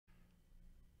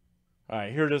All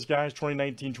right, here it is, guys.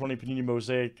 2019-20 Panini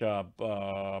Mosaic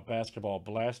Basketball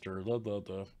Blaster.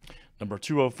 The number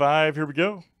 205. Here we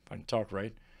go. If I can talk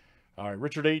right. All right,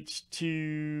 Richard H.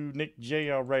 to Nick J.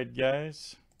 All right,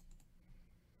 guys.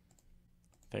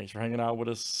 Thanks for hanging out with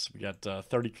us. We got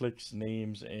 30 clicks,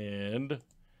 names, and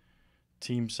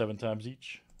teams 7 times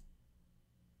each.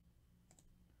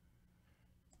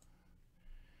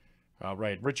 All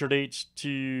right, Richard H.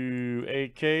 to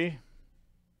AK.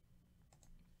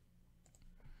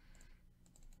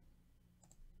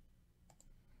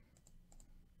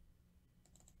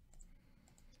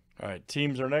 All right,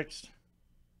 teams are next.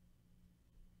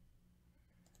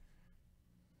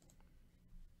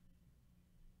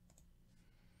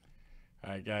 All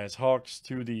right, guys, Hawks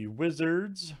to the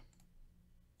Wizards.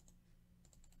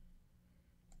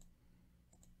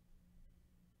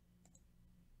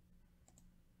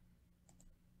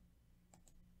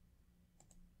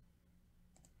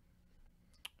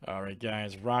 All right,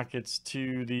 guys, Rockets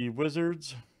to the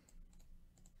Wizards.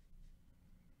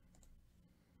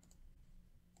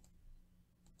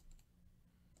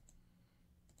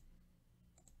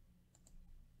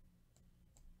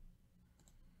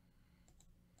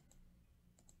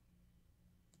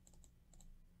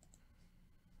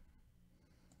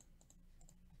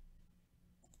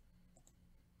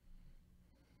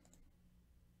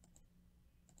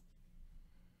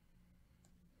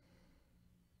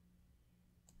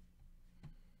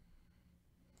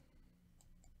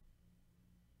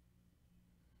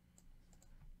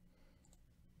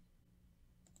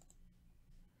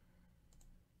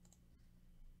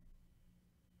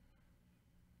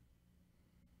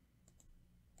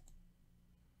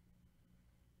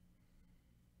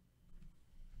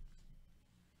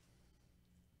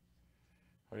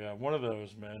 Oh, yeah, one of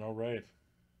those, man. All right.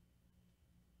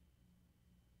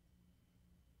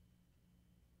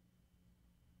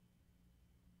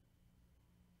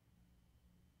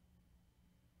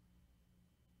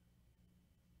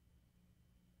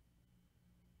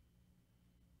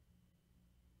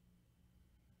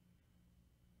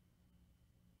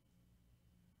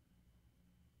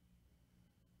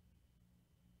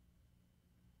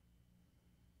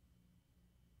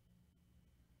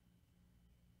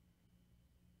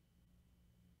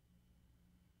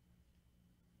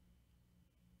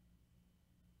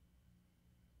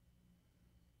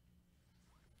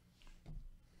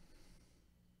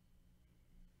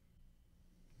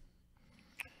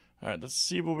 All right, let's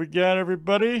see what we got,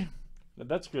 everybody.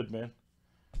 That's good, man.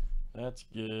 That's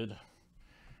good.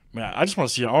 Man, I just want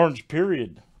to see an orange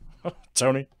period.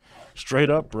 Tony,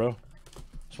 straight up, bro.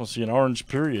 Just want to see an orange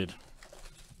period.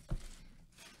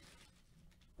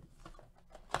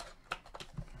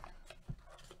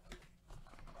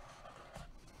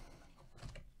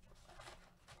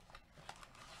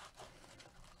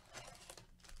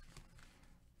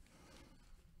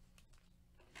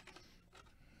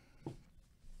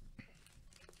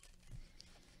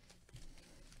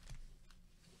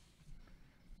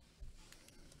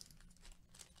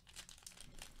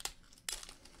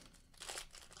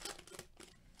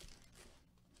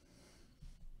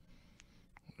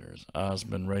 There's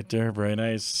Osman right there. Very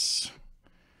nice.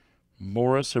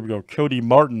 Morris. Here we go. Cody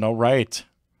Martin. All right.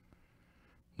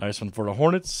 Nice one for the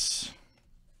Hornets.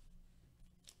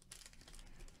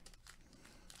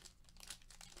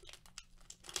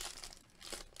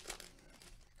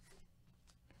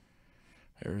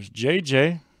 There's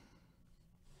JJ.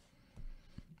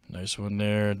 Nice one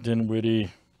there.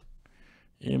 Dinwiddie.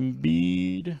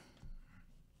 Embiid.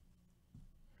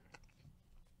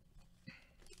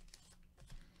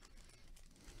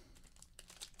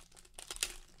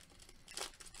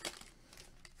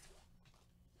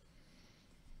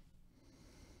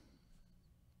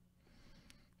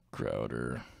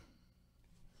 Crowder.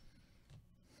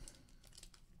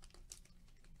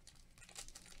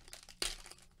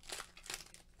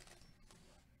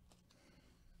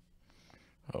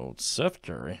 Old Seth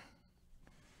Curry.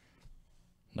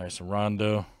 Nice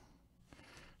Rondo.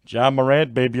 John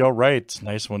Morant, baby. All right.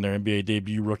 Nice one there. NBA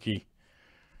debut rookie.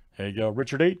 There you go.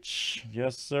 Richard H.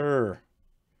 Yes, sir.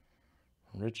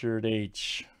 Richard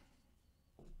H.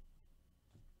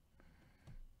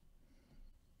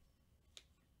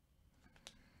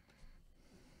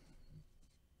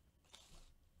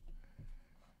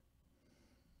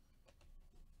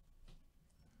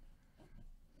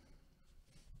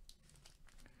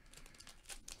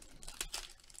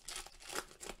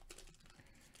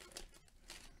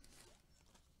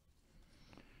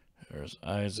 There's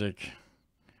Isaac.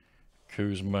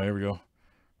 Kuzma. Here we go.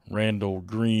 Randall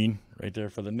Green right there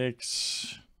for the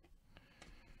Knicks.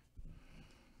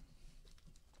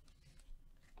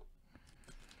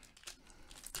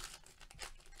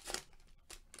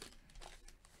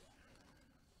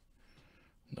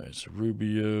 right, so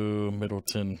Rubio,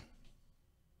 Middleton.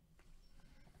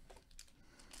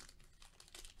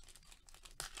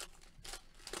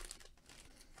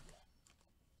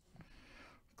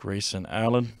 Grayson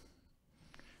Allen.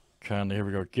 Kind of, here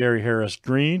we go. Gary Harris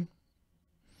Green.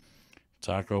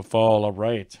 Taco Fall, all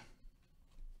right.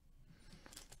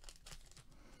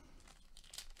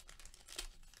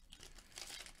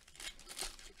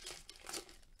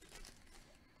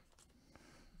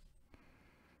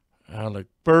 Alec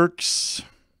Burks.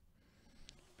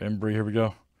 Bembry, here we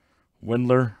go.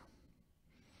 Windler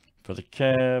for the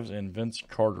Cavs, and Vince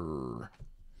Carter.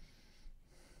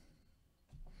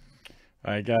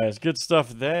 All right, guys, good stuff.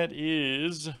 That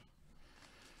is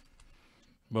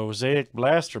Mosaic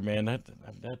Blaster, man. I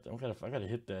gotta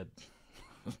hit that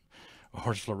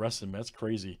orange fluorescent. That's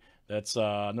crazy. That's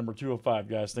number 205,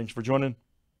 guys. Thanks for joining.